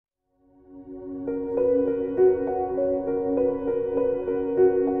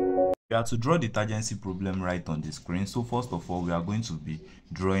We are to draw the tangency problem right on the screen. So first of all, we are going to be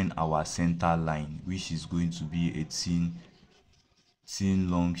drawing our center line, which is going to be a thin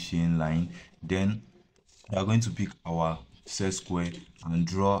long chain line. Then we are going to pick our set square and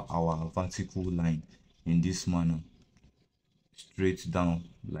draw our vertical line in this manner, straight down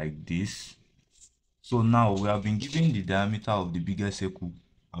like this. So now we have been given the diameter of the biggest circle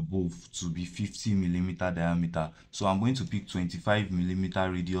above to be 50 millimeter diameter. So I'm going to pick 25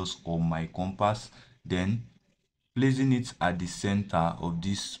 millimeter radius on my compass, then placing it at the center of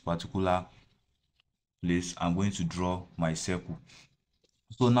this particular place, I'm going to draw my circle.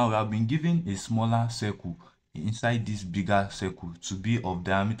 So now we have been given a smaller circle inside this bigger circle to be of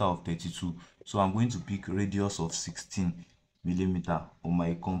diameter of 32. So I'm going to pick radius of 16 millimeter on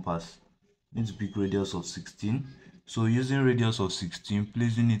my compass. I'm going to pick radius of 16. So using radius of 16,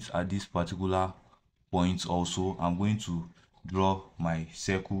 placing it at this particular point also, I'm going to draw my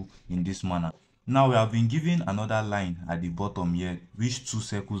circle in this manner. Now we have been given another line at the bottom here which two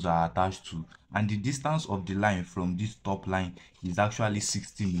circles are attached to, and the distance of the line from this top line is actually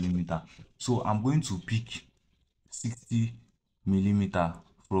 60 millimeter. So I'm going to pick 60 millimeter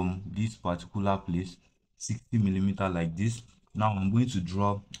from this particular place, 60 millimeter like this. Now I'm going to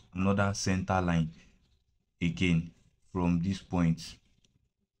draw another center line again from this point.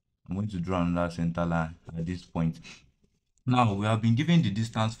 I'm going to draw another center line at this point. Now we have been given the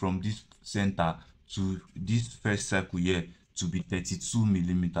distance from this center to this first circle here to be 32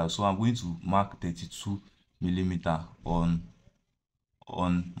 millimeter. So I'm going to mark 32 millimeter on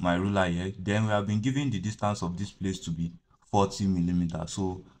my ruler here. Then we have been given the distance of this place to be 40 millimeter.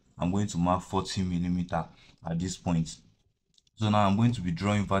 So I'm going to mark 40 millimeter at this point. So now I'm going to be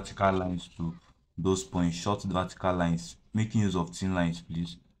drawing vertical lines to those points, short vertical lines, making use of thin lines,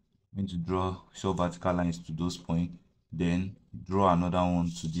 please. I'm going to draw short vertical lines to those points, then draw another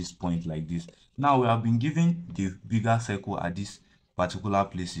one to this point like this. Now we have been given the bigger circle at these particular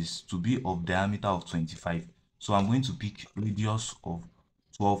places to be of diameter of 25. So I'm going to pick radius of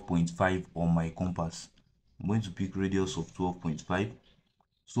 12.5 on my compass. I'm going to pick radius of 12.5.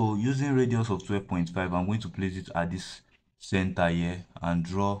 So using radius of 12.5, I'm going to place it at this center here and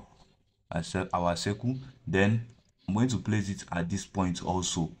draw our circle. Then I'm going to place it at this point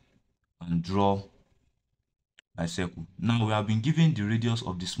also and draw a circle. Now we have been given the radius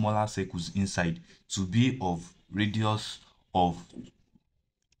of the smaller circles inside to be of radius of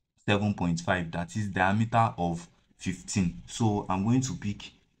 7.5, that is diameter of 15. So I'm going to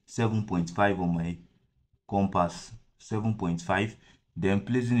pick 7.5 on my compass, 7.5, then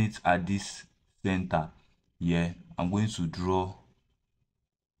placing it at this center here. I'm going to draw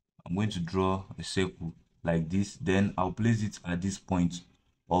a circle like this. Then I'll place it at this point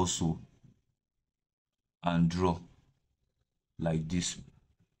also and draw like this.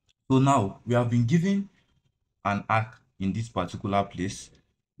 So now we have been given an arc in this particular place,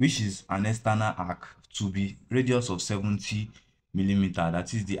 which is an external arc to be radius of 70 millimeter.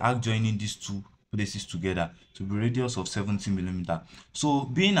 That is the arc joining these two places together to be radius of 70 millimeter. So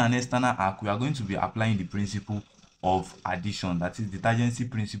being an external arc, we are going to be applying the principle of addition, that is the tangency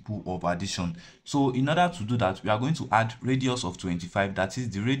principle of addition. So in order to do that, we are going to add radius of 25, that is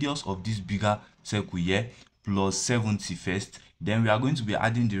the radius of this bigger circle here, plus 70 first. Then we are going to be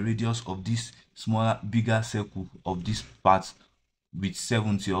adding the radius of this bigger circle of this part with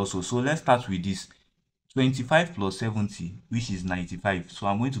 70 also. So let's start with this 25 plus 70, which is 95. So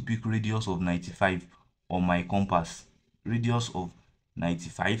I'm going to pick radius of 95 on my compass, radius of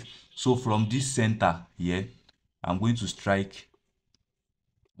 95. So from this center here, I'm going to strike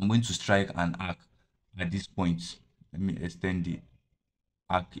an arc at this point. Let me extend the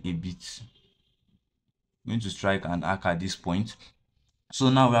arc a bit. I'm going to strike an arc at this point. So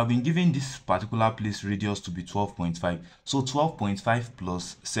now we have been given this particular place radius to be 12.5. So 12.5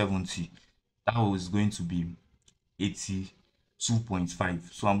 plus 70, that was going to be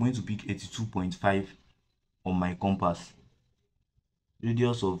 82.5. So I'm going to pick 82.5 on my compass,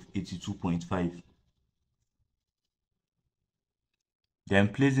 radius of 82.5. Then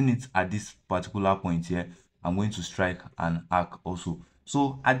placing it at this particular point here, I'm going to strike an arc also.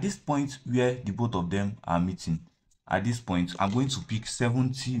 So at this point where the both of them are meeting, at this point I'm going to pick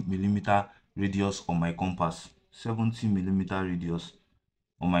 70 millimeter radius on my compass, 70 millimeter radius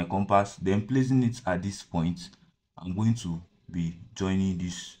on my compass. Then placing it at this point, I'm going to be joining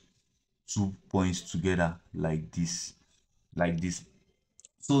these two points together like this.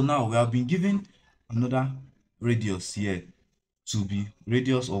 So now we have been given another radius here to be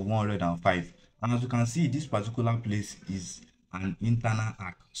radius of 105, and as you can see, this particular place is an internal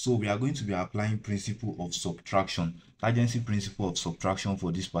arc. So we are going to be applying principle of subtraction, tangency principle of subtraction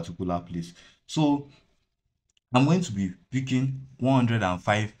for this particular place. So I'm going to be picking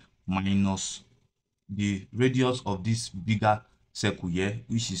 105 minus the radius of this bigger circle here,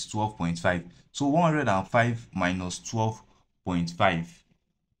 which is 12.5. So 105 minus 12.5,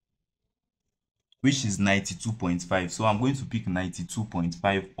 which is 92.5. So I'm going to pick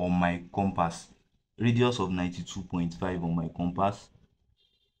 92.5 on my compass, radius of 92.5 on my compass,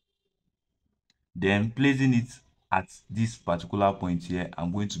 then placing it at this particular point here.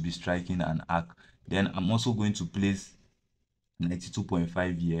 I'm going to be striking an arc. Then I'm also going to place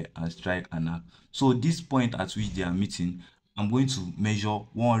 92.5 here and strike an arc. So this point at which they are meeting, I'm going to measure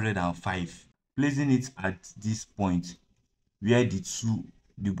 105, placing it at this point where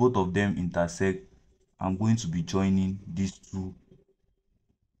the both of them intersect. I'm going to be joining these two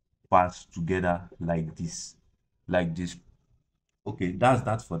parts together like this, okay. That's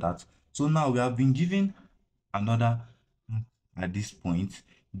that for that. So now we have been given another arc at this point.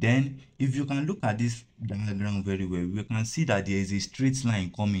 Then if you can look at this diagram very well, we can see that there is a straight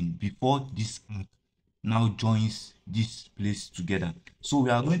line coming before this arc now joins this place together. So we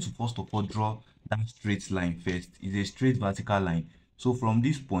are going to first of all draw that straight line first. It's a straight vertical line. So from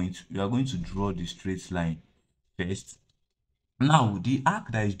this point we are going to draw the straight line first. Now the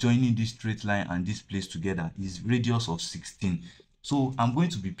arc that is joining this straight line and this place together is radius of 16. So I'm going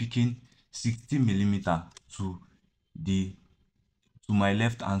to be picking 16 millimeter to my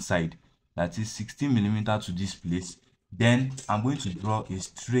left hand side, that is 16 millimeter to this place. Then I'm going to draw a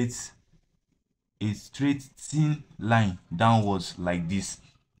straight thin line downwards like this.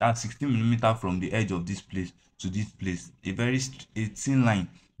 That's 16 millimeter from the edge of this place to this place, a thin line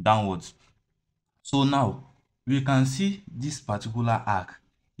downwards. So now we can see this particular arc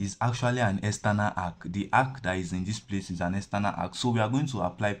is actually an external arc. The arc that is in this place is an external arc. So we are going to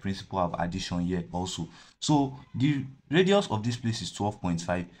apply principle of addition here also. So the radius of this place is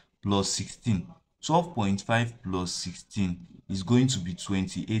 12.5 plus 16. 12.5 plus 16 is going to be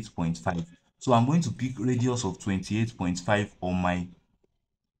 28.5. So I'm going to pick radius of 28.5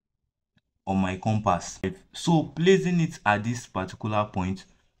 on my compass. So placing it at this particular point,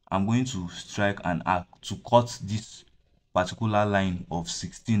 I'm going to strike an arc to cut this particular line of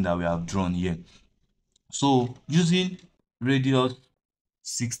 16 that we have drawn here. So using radius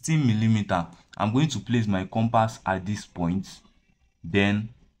 16 millimeter, I'm going to place my compass at this point.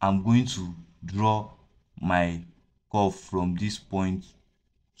 Then I'm going to draw my curve from this point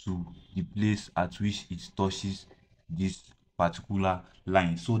to the place at which it touches this particular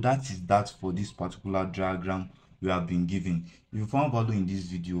line. So that is that for this particular diagram we have been given. If you found value in this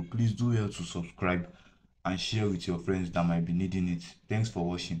video, please do well to subscribe and share with your friends that might be needing it. Thanks for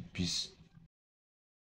watching. Peace.